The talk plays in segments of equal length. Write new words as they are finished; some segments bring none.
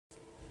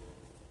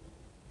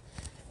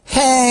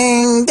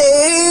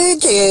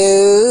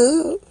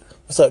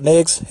What's up,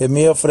 Niggs? Hit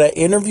me up for that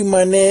interview,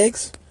 my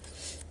niggs.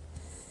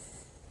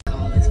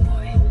 Call this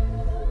boy.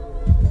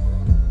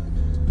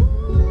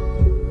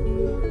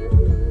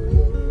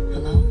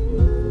 Hello?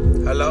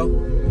 Hello?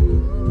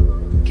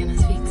 Can I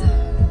speak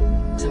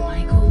to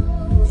Michael?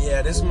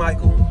 Yeah, this is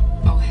Michael.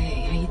 Oh,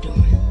 hey, how you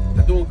doing?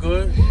 I'm doing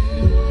good.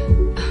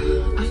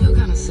 I feel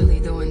kind of silly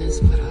doing this,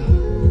 but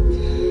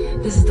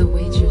this is the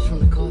waitress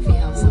from the coffee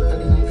house on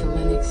 39th and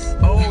Lennox.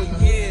 Oh,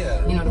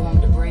 yeah. You know, the one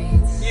with the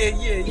braids? Yeah.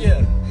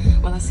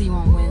 Well, I see you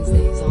on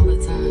Wednesdays all the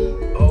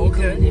time. Oh, You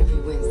okay. come in every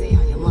Wednesday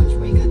on your lunch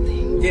break, I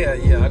think. Yeah,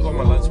 I go on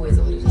my lunch break.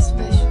 You always order the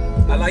special.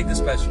 I like the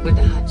special. With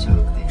the hot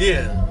chocolate.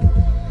 Yeah.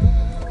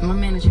 My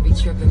manager be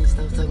tripping and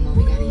stuff, talking about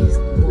we gotta use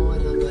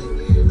water, but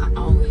I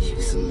always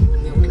use some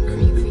milk and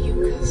cream for you,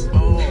 cause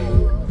Oh. I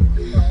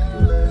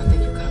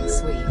think you're kind of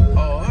sweet.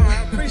 Oh,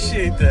 I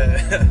appreciate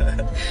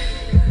that.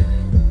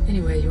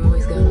 Anyway, you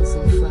always got on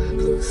some fly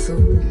blue suit,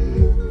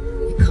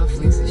 and your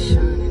cufflinks are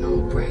shining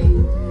all bright.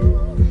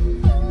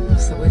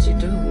 So what you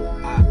do?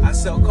 I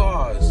sell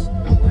cars.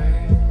 A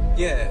word?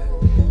 Yeah.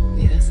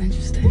 Yeah, that's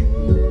interesting.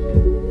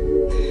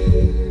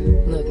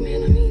 Look,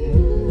 man, I mean,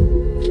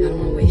 I don't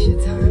want to waste your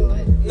time,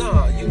 but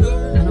Nah, you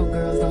good? I know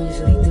girls don't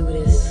usually do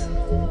this.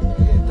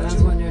 But I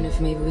was wondering if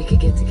maybe we could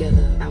get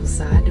together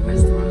outside the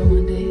restaurant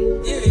one day.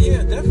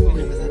 Yeah,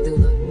 definitely. Because I do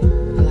look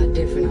a lot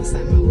different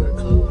outside my work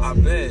clothes. I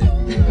bet.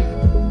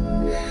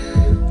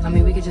 I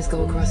mean, we could just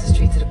go across the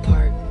street to the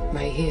park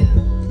right here.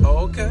 Oh,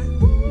 okay.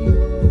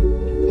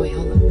 Wait,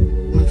 hold up.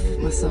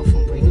 My cell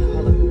phone breaking up.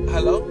 Hold up.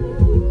 Hello?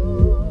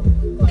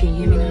 Can you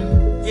hear me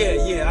now?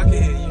 Yeah, I can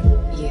hear you.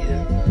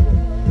 Yeah.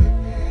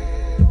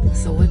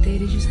 So what day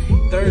did you say?